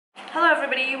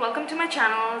everybody, welcome to my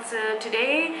channel. So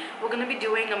today we're going to be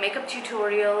doing a makeup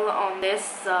tutorial on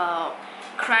this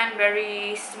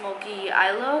Cranberry Smokey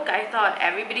Eye look. I thought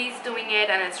everybody's doing it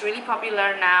and it's really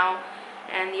popular now,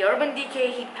 and the Urban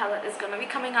Decay Heat Palette is going to be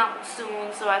coming out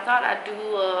soon, so I thought I'd do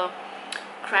a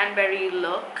cranberry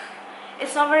look.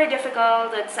 It's not very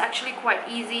difficult, it's actually quite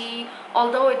easy,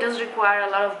 although it does require a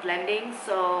lot of blending,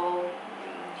 so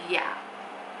yeah.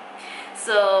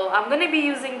 So I'm going to be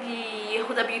using the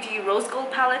Huda Beauty Rose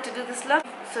Gold palette to do this look.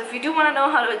 So if you do want to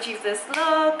know how to achieve this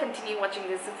look, continue watching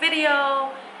this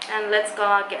video and let's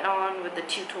go get on with the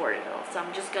tutorial. So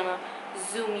I'm just going to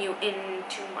zoom you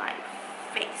into my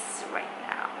face right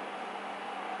now.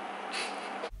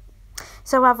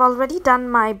 So I've already done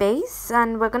my base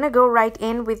and we're going to go right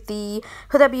in with the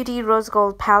Huda Beauty Rose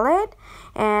Gold palette,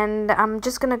 and I'm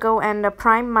just going to go and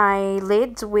prime my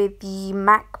lids with the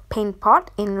MAC paint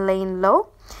pot in Layin Low,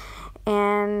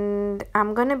 and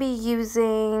I'm going to be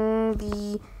using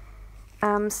the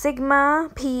Sigma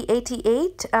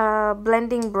P88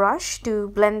 blending brush to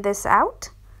blend this out.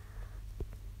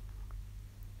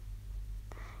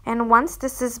 And once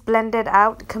this is blended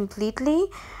out completely,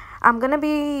 I'm going to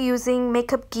be using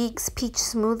Makeup Geek's Peach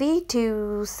Smoothie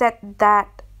to set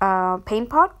that paint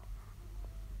pot.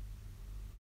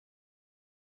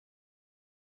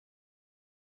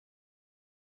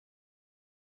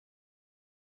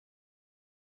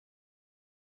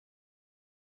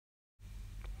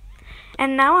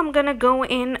 And now I'm going to go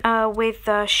in with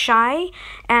Shy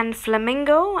and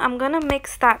Flamingo. I'm going to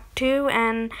mix that too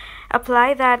and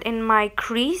apply that in my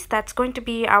crease. That's going to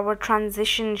be our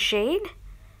transition shade.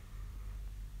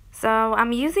 So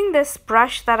I'm using this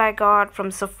brush that I got from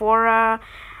Sephora.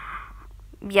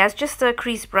 Yes, just a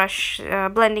crease brush,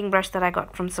 blending brush that I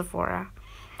got from Sephora.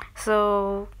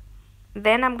 So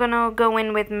then I'm gonna go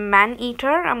in with Man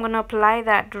Eater. I'm gonna apply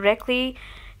that directly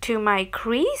to my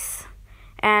crease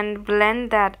and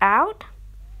blend that out.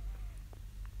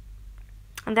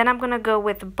 And then I'm gonna go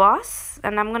with Boss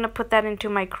and I'm gonna put that into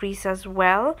my crease as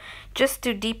well, just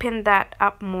to deepen that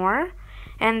up more.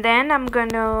 And then I'm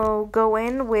gonna go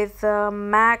in with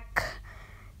MAC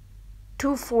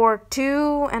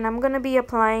 242 and I'm gonna be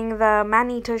applying the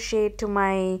Man Eater shade to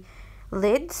my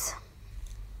lids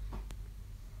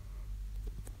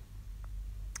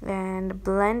and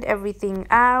blend everything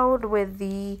out with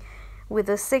the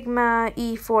Sigma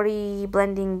E40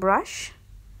 blending brush.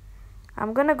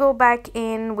 I'm gonna go back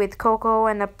in with Cocoa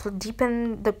and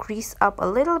deepen the crease up a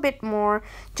little bit more,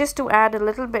 just to add a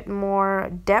little bit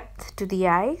more depth to the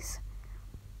eyes.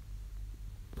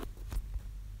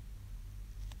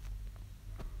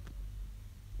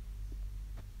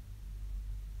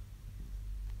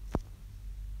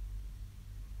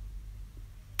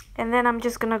 And then I'm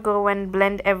just gonna go and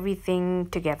blend everything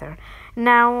together.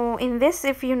 Now in this,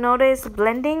 if you notice,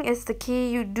 blending is the key.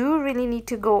 You do really need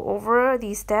to go over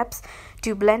these steps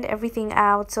to blend everything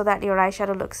out so that your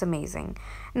eyeshadow looks amazing.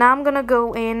 Now I'm gonna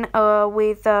go in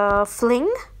with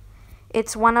Fling.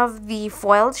 It's one of the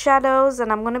foiled shadows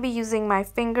and I'm gonna be using my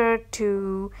finger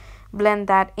to blend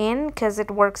that in because it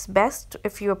works best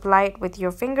if you apply it with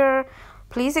your finger.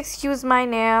 Please excuse my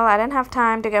nail, I didn't have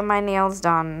time to get my nails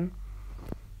done.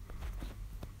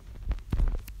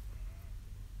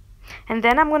 And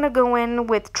then I'm going to go in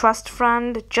with Trust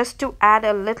Fund just to add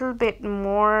a little bit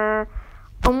more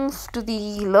oomph to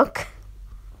the look.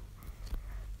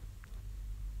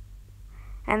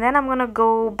 And then I'm going to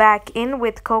go back in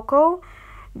with Cocoa.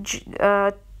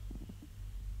 And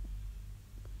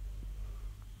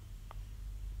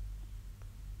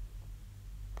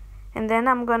then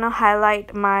I'm going to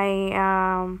highlight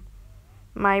my,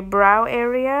 my brow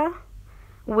area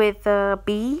with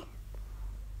B.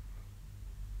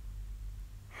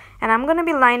 And I'm going to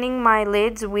be lining my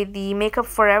lids with the Makeup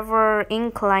Forever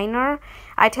ink liner.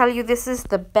 I tell you, this is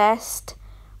the best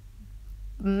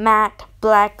matte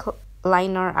black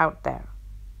liner out there.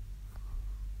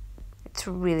 It's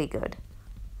really good.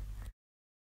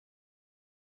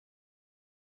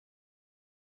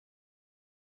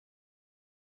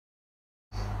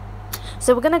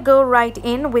 So we're going to go right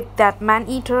in with that Man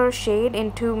Eater shade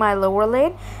into my lower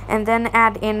lid and then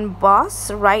add in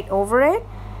Boss right over it.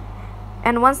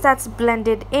 And once that's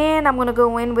blended in, I'm going to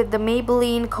go in with the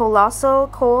Maybeline Colossal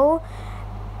Kohl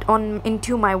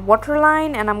into my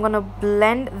waterline, and I'm going to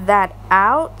blend that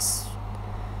out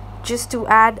just to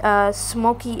add a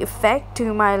smoky effect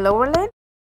to my lower lid.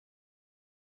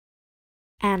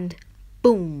 And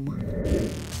boom!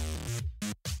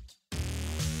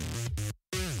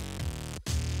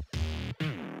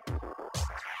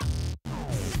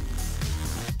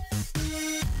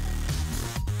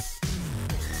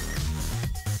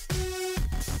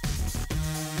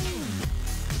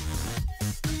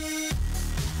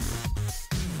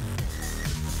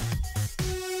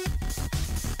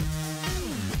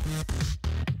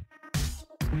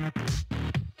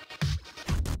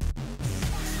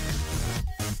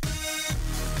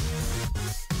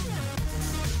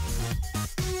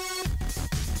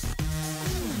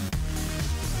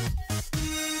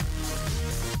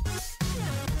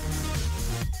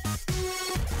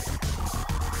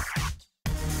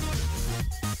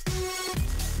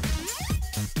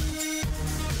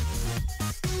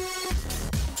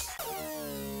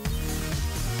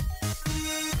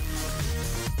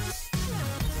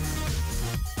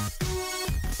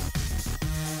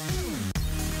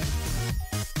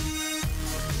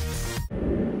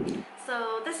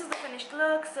 So this is the finished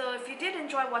look. So if you did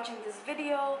enjoy watching this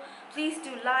video, please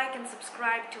do like and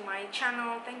subscribe to my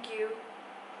channel. Thank you.